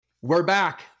We're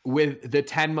back with the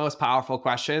 10 most powerful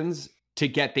questions to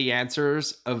get the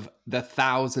answers of the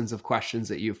thousands of questions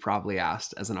that you've probably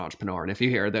asked as an entrepreneur. And if you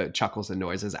hear the chuckles and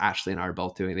noises, Ashley and I are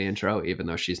both doing the intro, even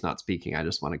though she's not speaking. I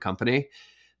just want company.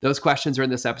 Those questions are in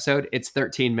this episode. It's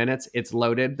 13 minutes. It's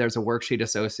loaded. There's a worksheet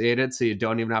associated, so you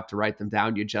don't even have to write them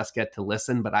down. You just get to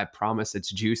listen, but I promise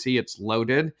it's juicy. It's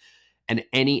loaded. And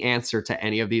any answer to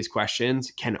any of these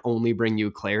questions can only bring you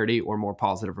clarity or more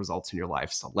positive results in your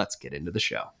life. So let's get into the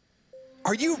show.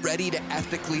 Are you ready to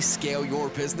ethically scale your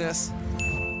business?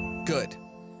 Good,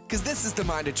 because this is the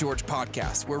Mind of George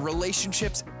podcast, where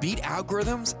relationships beat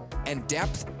algorithms and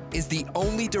depth is the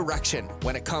only direction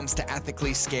when it comes to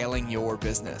ethically scaling your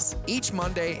business. Each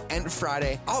Monday and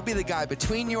Friday, I'll be the guy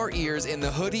between your ears in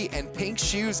the hoodie and pink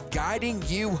shoes guiding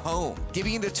you home,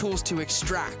 giving you the tools to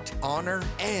extract, honor,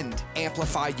 and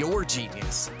amplify your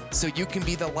genius so you can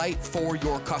be the light for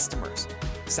your customers.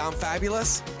 Sound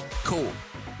fabulous? Cool.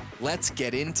 Let's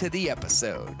get into the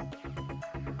episode. All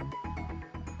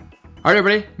right,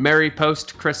 everybody. Merry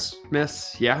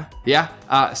post-Christmas. Yeah.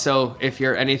 So if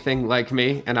you're anything like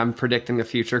me, and I'm predicting the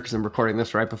future because I'm recording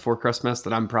this right before Christmas,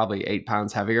 that I'm probably 8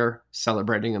 pounds heavier,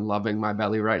 celebrating and loving my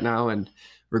belly right now and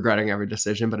regretting every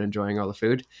decision, but enjoying all the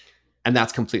food. And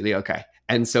that's completely okay.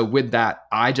 And so with that,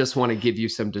 I just want to give you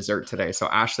some dessert today. So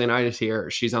Ashley and I is here.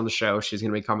 She's on the show. She's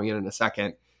going to be coming in a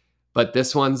second. But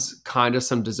this one's kind of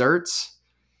some desserts.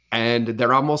 And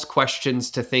they're almost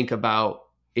questions to think about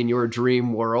in your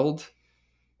dream world.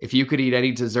 If you could eat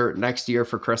any dessert next year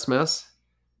for Christmas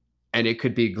and it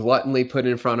could be gluttonly put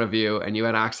in front of you and you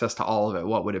had access to all of it,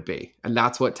 what would it be? And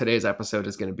that's what today's episode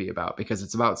is going to be about, because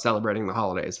it's about celebrating the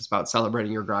holidays. It's about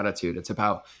celebrating your gratitude. It's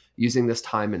about using this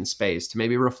time and space to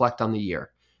maybe reflect on the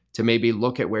year, to maybe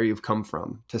look at where you've come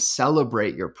from, to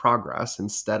celebrate your progress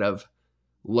instead of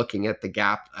looking at the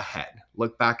gap ahead.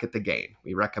 Look back at the gain.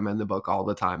 We recommend the book all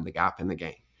the time, The Gap in the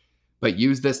Gain. But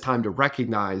use this time to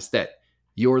recognize that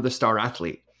you're the star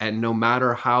athlete. And no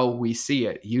matter how we see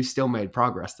it, you still made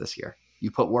progress this year. You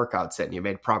put workouts in, you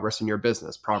made progress in your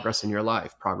business, progress in your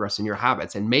life, progress in your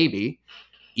habits, and maybe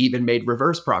even made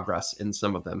reverse progress in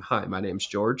some of them. Hi, my name's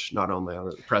George. Not only am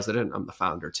I the president, I'm the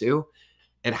founder too.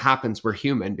 It happens. We're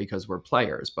human because we're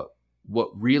players. But what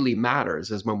really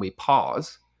matters is when we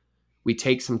pause, we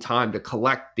take some time to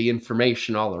collect the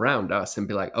information all around us and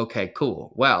be like, okay,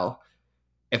 cool. Well,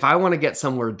 if I want to get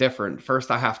somewhere different, first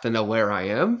I have to know where I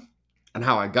am and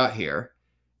how I got here.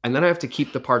 And then I have to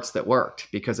keep the parts that worked,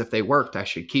 because if they worked, I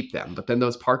should keep them. But then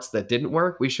those parts that didn't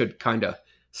work, we should kind of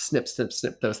snip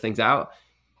those things out,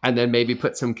 and then maybe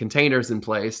put some containers in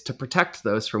place to protect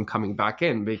those from coming back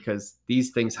in, because these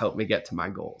things help me get to my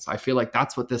goals. I feel like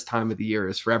that's what this time of the year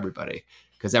is for everybody,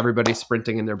 because everybody's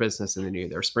sprinting in their business in the new year.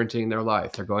 They're sprinting in their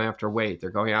life. They're going after weight.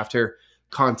 They're going after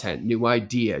content, new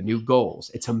idea, new goals.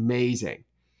 It's amazing.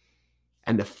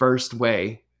 And the first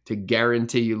way to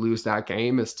guarantee you lose that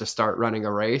game is to start running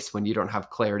a race when you don't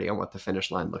have clarity on what the finish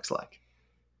line looks like.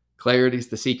 Clarity is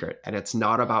the secret, and it's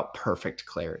not about perfect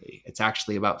clarity. It's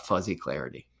actually about fuzzy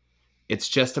clarity. It's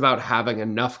just about having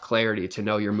enough clarity to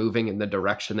know you're moving in the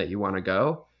direction that you want to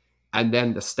go. And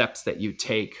then the steps that you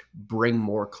take bring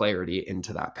more clarity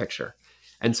into that picture.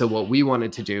 And so what we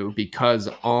wanted to do, because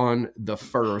on the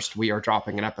 1st, we are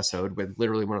dropping an episode with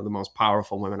literally one of the most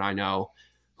powerful women I know,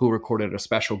 who recorded a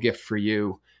special gift for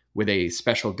you with a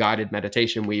special guided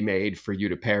meditation we made for you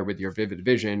to pair with your vivid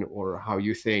vision or how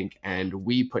you think. And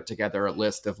we put together a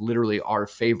list of literally our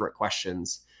favorite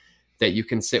questions that you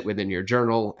can sit with in your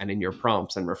journal and in your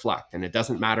prompts and reflect. And it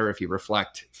doesn't matter if you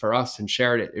reflect for us and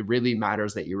share it. It really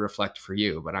matters that you reflect for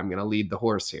you. But I'm going to lead the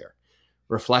horse here.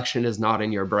 Reflection is not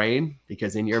in your brain,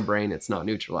 because in your brain, it's not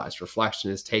neutralized. Reflection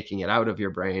is taking it out of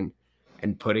your brain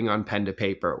and putting on pen to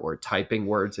paper or typing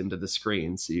words into the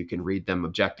screen so you can read them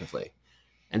objectively.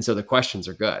 And so the questions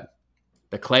are good.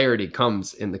 The clarity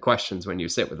comes in the questions when you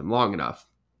sit with them long enough.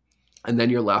 And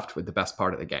then you're left with the best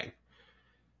part of the game.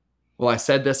 Well, I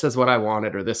said this is what I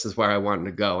wanted, or this is where I wanted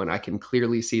to go. And I can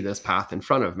clearly see this path in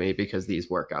front of me because these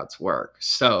workouts work.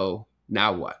 So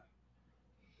now what?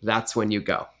 That's when you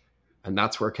go. And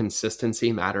that's where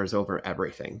consistency matters over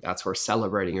everything. That's where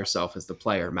celebrating yourself as the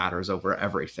player matters over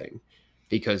everything,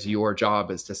 because your job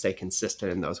is to stay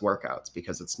consistent in those workouts,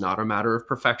 because it's not a matter of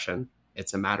perfection.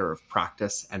 It's a matter of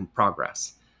practice and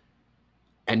progress.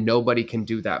 And nobody can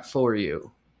do that for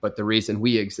you. But the reason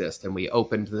we exist and we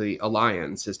opened the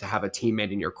alliance is to have a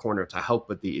teammate in your corner to help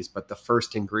with these. But the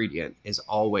first ingredient is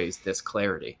always this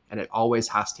clarity. And it always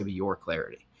has to be your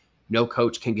clarity. No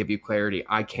coach can give you clarity.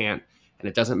 I can't. And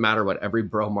it doesn't matter what every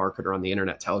bro marketer on the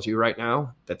internet tells you right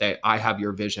now, that I have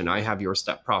your vision. I have your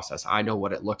step process. I know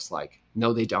what it looks like.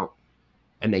 No, they don't.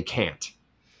 And they can't.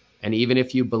 And even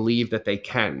if you believe that they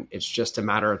can, it's just a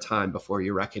matter of time before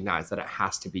you recognize that it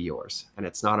has to be yours. And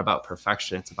it's not about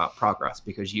perfection, it's about progress,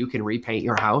 because you can repaint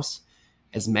your house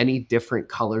as many different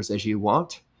colors as you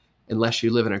want, unless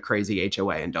you live in a crazy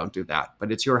HOA, and don't do that.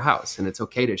 But it's your house, and it's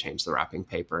okay to change the wrapping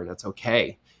paper, and it's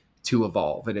okay to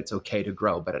evolve, and it's okay to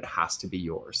grow, but it has to be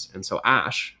yours. And so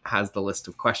Ash has the list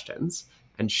of questions,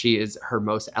 and she is her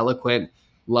most eloquent,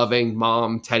 loving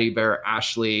mom, teddy bear,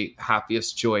 Ashley,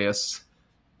 happiest, joyous,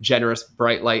 generous,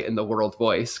 bright light in the world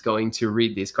voice, going to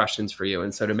read these questions for you.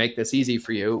 And so to make this easy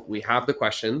for you, we have the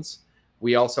questions.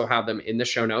 We also have them in the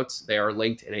show notes. They are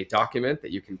linked in a document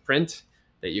that you can print,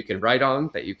 that you can write on,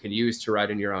 that you can use to write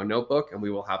in your own notebook. And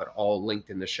we will have it all linked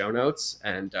in the show notes.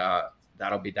 And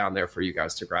that'll be down there for you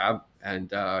guys to grab.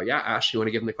 And Ash, you want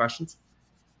to give them the questions?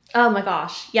 Oh my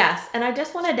gosh, yes. And I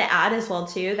just wanted to add as well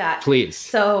too that please.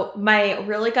 So my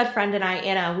really good friend and I,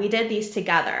 Anna, we did these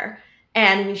together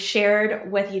and we shared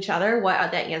with each other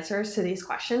what the answers to these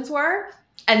questions were,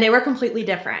 and they were completely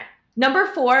different. Number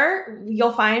 4,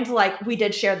 you'll find like we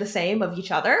did share the same of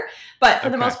each other, but for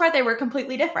the most part, they were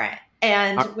completely different.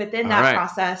 And within that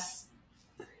process,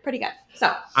 pretty good.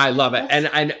 So I love it.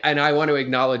 And I want to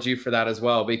acknowledge you for that as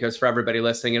well, because for everybody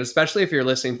listening, and especially if you're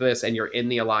listening to this and you're in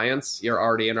the Alliance, you're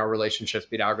already in our Relationships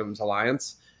Beat Algorithms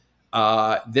Alliance,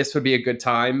 this would be a good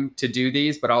time to do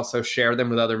these, but also share them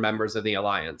with other members of the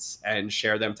Alliance and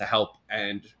share them to help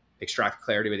and extract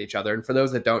clarity with each other. And for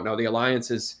those that don't know, the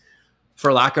Alliance is,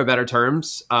 for lack of better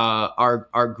terms,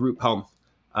 our group home,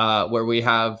 where we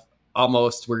have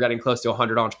we're getting close to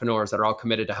 100 entrepreneurs that are all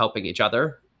committed to helping each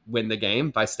other win the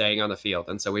game by staying on the field.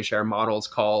 And so we share models,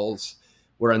 calls,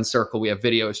 we're in Circle, we have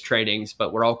videos, trainings,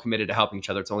 but we're all committed to helping each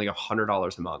other. It's only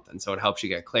 $100 a month. And so it helps you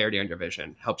get clarity on your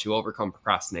vision, helps you overcome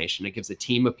procrastination. It gives a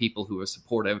team of people who are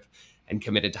supportive and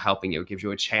committed to helping you. It gives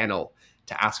you a channel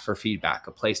to ask for feedback,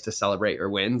 a place to celebrate your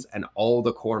wins, and all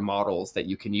the core models that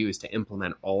you can use to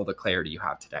implement all the clarity you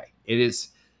have today.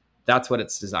 That's what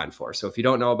it's designed for. So if you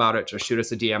don't know about it, just shoot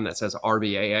us a DM that says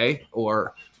RBAA,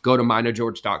 or go to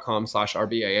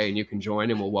mindofgeorge.com/RBAA and you can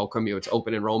join, and we'll welcome you. It's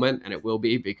open enrollment, and it will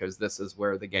be, because this is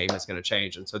where the game is going to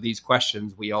change. And so these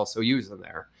questions, we also use them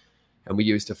there, and we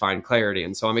use to find clarity.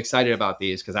 And so I'm excited about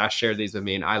these because Ash shared these with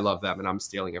me and I love them, and I'm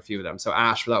stealing a few of them. So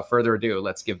Ash, without further ado,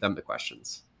 let's give them the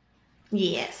questions.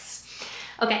 Yes.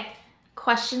 Okay.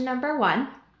 Question number 1.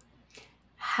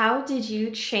 How did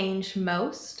you change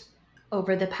most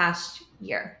over the past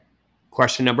year?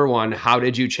 Question number 1, how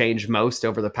did you change most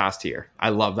over the past year? I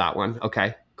love that one.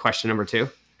 Okay. Question number 2.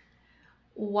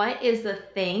 What is the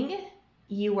thing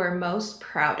you were most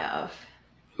proud of?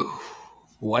 Ooh,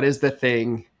 what is the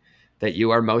thing that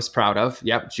you are most proud of?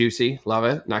 Yep. Juicy. Love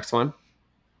it. Next one.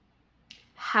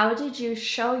 How did you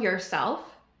show yourself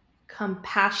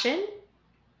compassion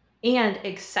and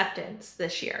acceptance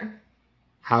this year?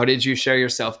 How did you show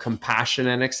yourself compassion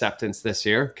and acceptance this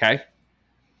year? Okay.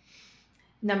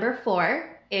 Number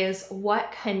 4 is,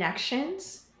 what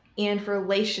connections and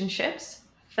relationships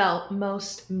felt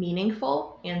most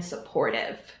meaningful and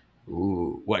supportive?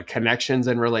 Ooh, what connections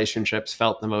and relationships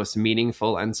felt the most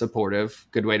meaningful and supportive?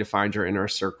 Good way to find your inner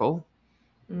circle.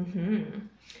 Mm-hmm.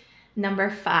 Number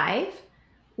 5,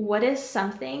 what is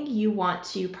something you want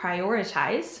to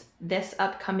prioritize this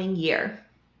upcoming year?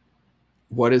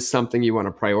 What is something you want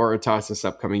to prioritize this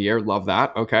upcoming year? Love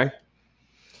that. Okay.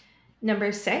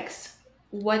 Number 6,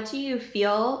 what do you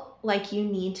feel like you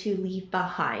need to leave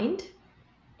behind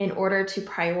in order to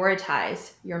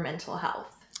prioritize your mental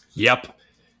health? Yep.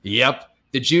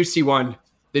 The juicy one.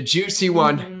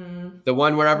 Mm-hmm. The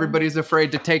one where everybody's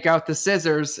afraid to take out the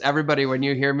scissors. Everybody, when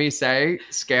you hear me say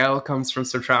scale comes from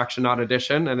subtraction, not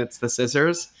addition, and it's the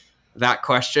scissors, that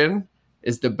question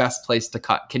is the best place to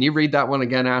cut. Can you read that one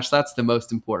again, Ash? That's the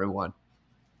most important one.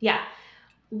 Yeah.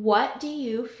 What do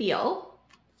you feel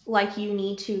like you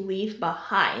need to leave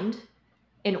behind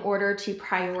in order to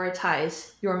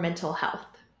prioritize your mental health?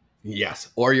 Yes.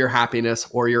 Or your happiness,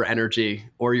 or your energy,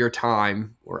 or your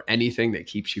time, or anything that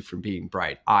keeps you from being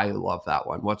bright. I love that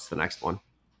one. What's the next one?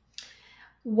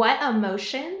 What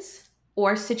emotions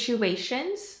or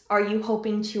situations are you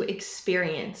hoping to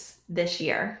experience this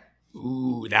year?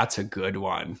 Ooh, that's a good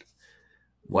one.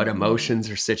 What emotions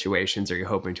or situations are you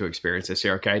hoping to experience this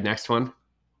year? Okay, next one.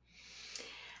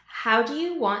 How do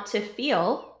you want to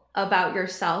feel about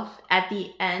yourself at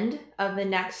the end of the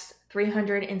next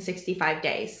 365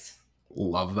 days?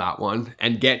 Love that one.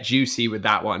 And get juicy with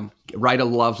that one. Write a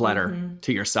love letter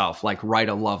to yourself. Like, write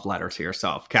a love letter to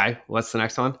yourself. Okay, what's the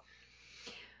next one?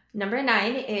 Number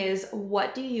 9 is,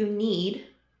 what do you need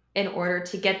in order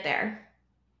to get there?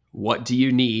 What do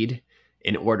you need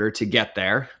in order to get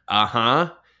there?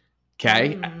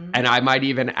 Okay. And I might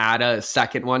even add a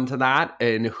second one to that.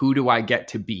 And who do I get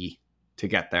to be to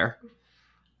get there?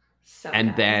 So and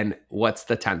good. then what's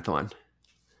the 10th one?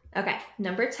 Okay.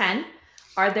 Number 10,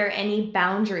 are there any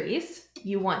boundaries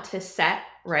you want to set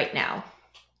right now?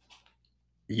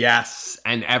 Yes.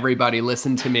 And everybody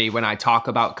listen to me when I talk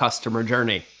about customer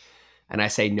journey. And I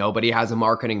say, nobody has a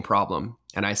marketing problem.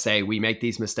 And I say, we make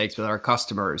these mistakes with our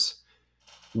customers.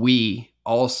 We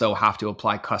also have to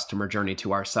apply customer journey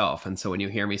to ourselves. And so when you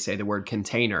hear me say the word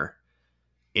container,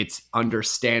 it's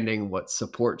understanding what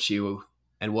supports you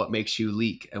and what makes you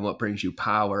leak and what brings you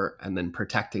power, and then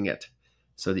protecting it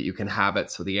so that you can have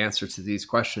it. So the answers to these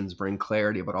questions bring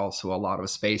clarity, but also a lot of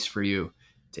space for you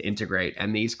to integrate.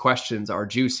 And these questions are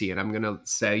juicy. And I'm going to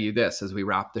say you this as we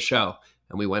wrap the show.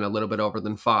 And we went a little bit over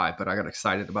than 5, but I got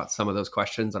excited about some of those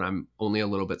questions. And I'm only a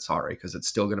little bit sorry because it's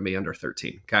still going to be under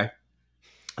 13. Okay.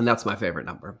 And that's my favorite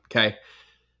number. Okay.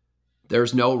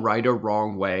 There's no right or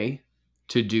wrong way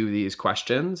to do these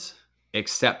questions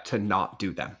except to not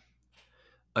do them,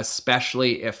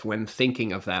 especially if when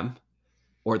thinking of them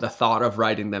or the thought of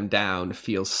writing them down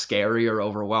feels scary or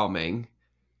overwhelming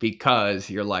because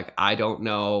you're like, I don't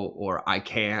know, or I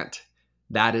can't.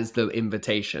 That is the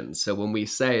invitation. So when we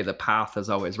say the path is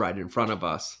always right in front of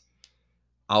us,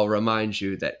 I'll remind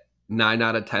you that 9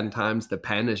 out of 10 times the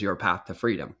pen is your path to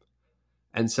freedom.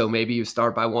 And so maybe you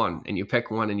start by one and you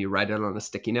pick one and you write it on a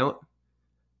sticky note.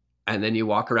 And then you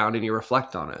walk around and you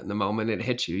reflect on it. And the moment it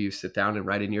hits you, you sit down and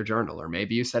write in your journal. Or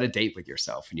maybe you set a date with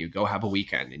yourself and you go have a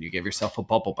weekend and you give yourself a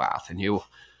bubble bath and you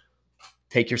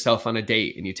take yourself on a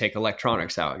date and you take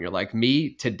electronics out. And you're like,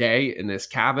 me today in this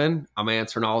cabin, I'm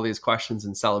answering all these questions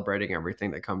and celebrating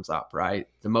everything that comes up, right?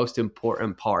 The most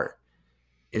important part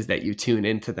is that you tune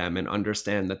into them and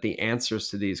understand that the answers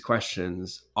to these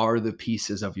questions are the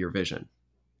pieces of your vision.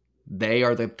 They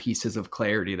are the pieces of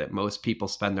clarity that most people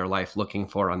spend their life looking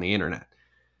for on the internet.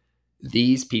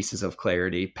 These pieces of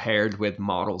clarity paired with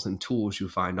models and tools you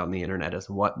find on the internet is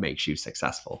what makes you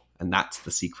successful. And that's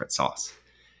the secret sauce.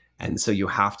 And so you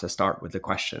have to start with the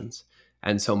questions.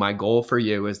 And so my goal for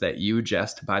you is that you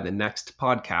just, by the next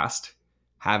podcast,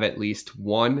 have at least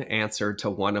one answer to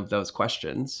one of those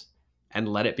questions and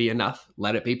let it be enough.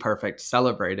 Let it be perfect.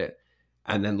 Celebrate it.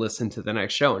 And then listen to the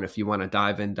next show. And if you want to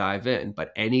dive in, dive in.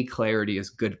 But any clarity is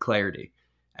good clarity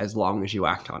as long as you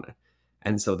act on it.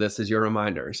 And so this is your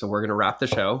reminder. So we're going to wrap the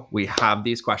show. We have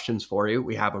these questions for you.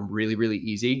 We have them really, really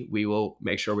easy. We will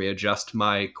make sure we adjust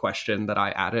my question that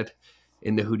I added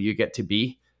in the Who Do You Get to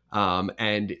Be?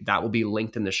 And that will be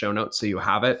linked in the show notes so you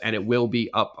have it. And it will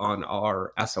be up on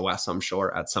our SOS, I'm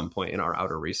sure, at some point in our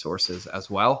outer resources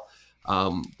as well,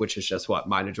 which is just what,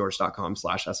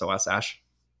 mindofgeorge.com/SOS, Ash?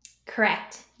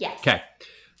 Correct. Yes. Okay.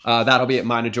 That'll be at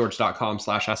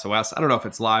mindofgeorge.com/SOS. I don't know if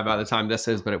it's live by the time this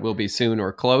is, but it will be soon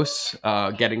or close,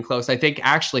 getting close. I think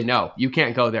actually, no, you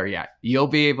can't go there yet. You'll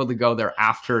be able to go there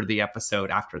after the episode,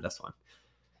 after this one,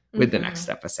 with the next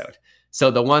episode.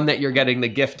 So the one that you're getting the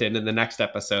gift in the next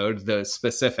episode, the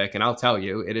specific, and I'll tell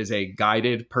you, it is a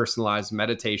guided, personalized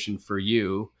meditation for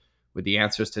you with the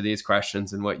answers to these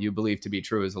questions and what you believe to be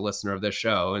true as a listener of this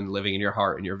show and living in your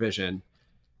heart and your vision,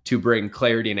 to bring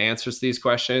clarity and answers to these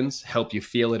questions, help you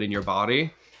feel it in your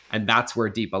body. And that's where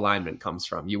deep alignment comes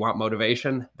from. You want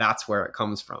motivation? That's where it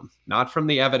comes from. Not from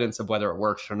the evidence of whether it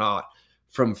works or not,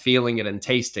 from feeling it and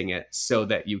tasting it so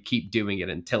that you keep doing it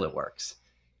until it works.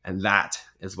 And that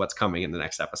is what's coming in the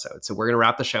next episode. So we're going to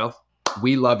wrap the show.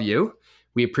 We love you.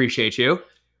 We appreciate you.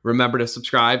 Remember to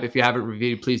subscribe. If you haven't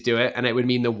reviewed, please do it. And it would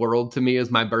mean the world to me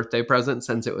as my birthday present,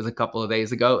 since it was a couple of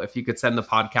days ago, if you could send the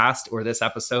podcast or this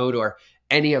episode or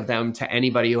any of them to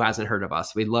anybody who hasn't heard of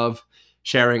us. We love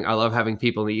sharing. I love having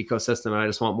people in the ecosystem, and I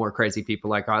just want more crazy people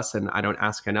like us. And I don't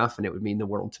ask enough, and it would mean the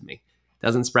world to me. It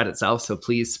doesn't spread itself. So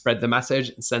please spread the message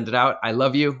and send it out. I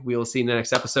love you. We will see you in the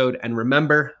next episode. And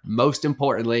remember, most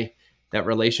importantly, that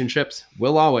relationships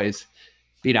will always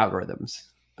beat algorithms,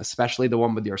 especially the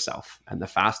one with yourself. And the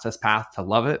fastest path to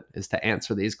love it is to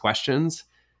answer these questions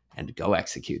and go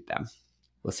execute them.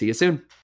 We'll see you soon.